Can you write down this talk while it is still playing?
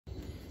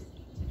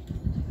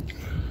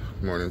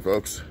Morning,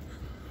 folks.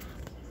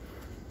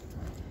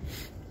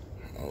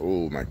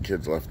 Oh, my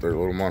kids left their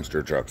little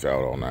monster trucks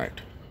out all night.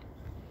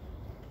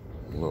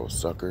 Little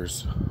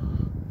suckers.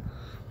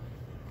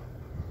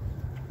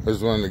 I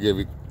just wanted to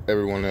give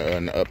everyone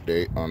an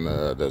update on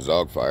the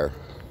Zogg fire.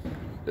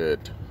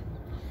 It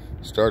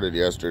started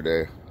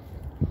yesterday.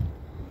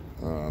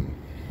 I'm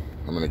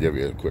going to give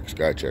you a quick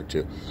sky check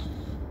too.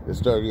 It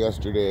started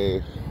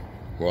yesterday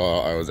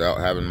while I was out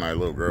having my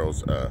little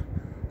girl's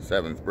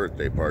 7th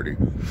birthday party.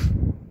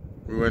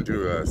 We went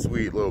to a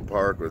sweet little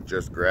park with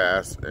just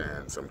grass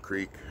and some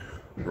creek,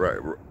 right,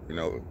 you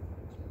know,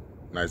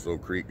 nice little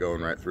creek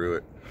going right through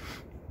it,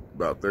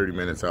 about 30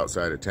 minutes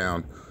outside of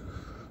town.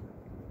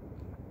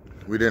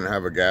 We didn't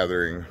have a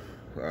gathering.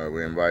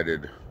 We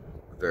invited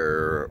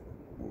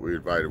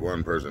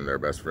one person, their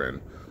best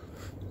friend,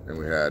 and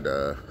we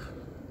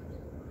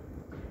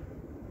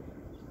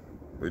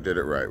did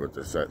it right with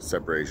the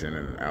separation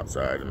and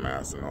outside and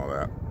masks and all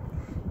that.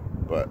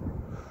 But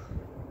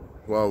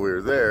while we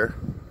were there,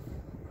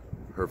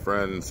 her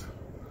friend's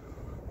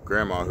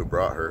grandma, who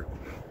brought her,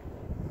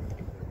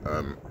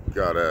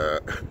 got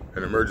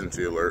an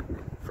emergency alert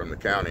from the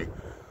county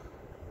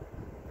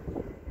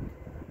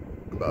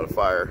about a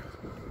fire,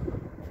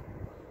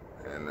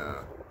 and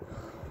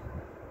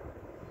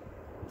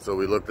so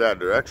we looked that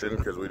direction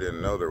because we didn't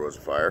know there was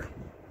a fire,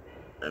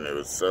 and it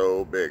was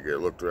so big it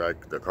looked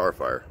like the car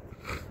fire.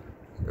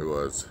 It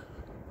was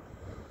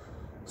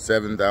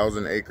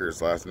 7,000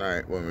 acres last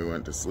night when we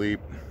went to sleep.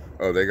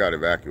 Oh, they got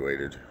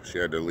evacuated. She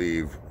had to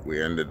leave.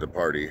 We ended the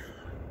party.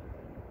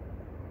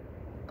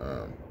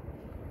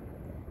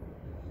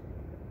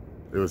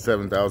 It was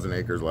 7,000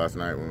 acres last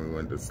night when we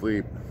went to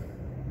sleep.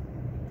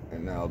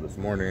 And now this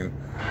morning,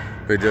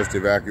 they just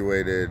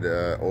evacuated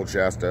Old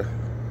Shasta,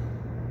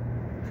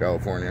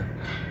 California,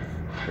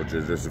 which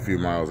is just a few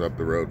miles up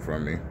the road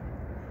from me.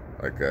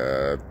 Like,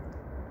 I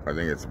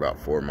think it's about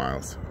 4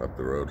 miles up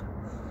the road.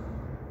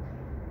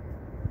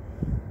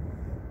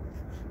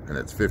 And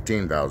it's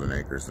 15,000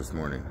 acres this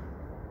morning.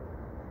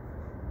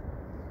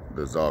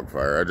 The Zogg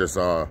fire. I just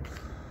saw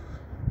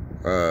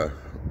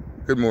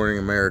Good Morning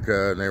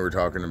America, and they were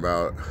talking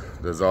about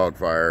the Zogg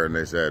fire, and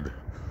they said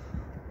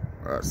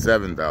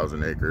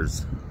 7,000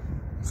 acres.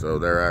 So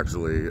they're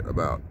actually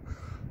about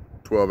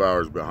 12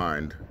 hours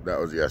behind. That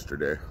was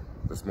yesterday.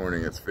 This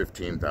morning it's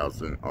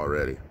 15,000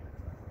 already.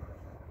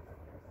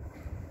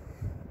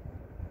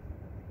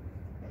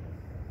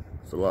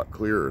 It's a lot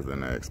clearer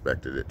than I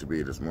expected it to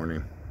be this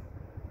morning.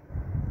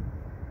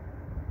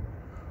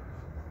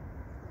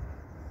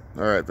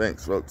 All right,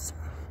 thanks, folks.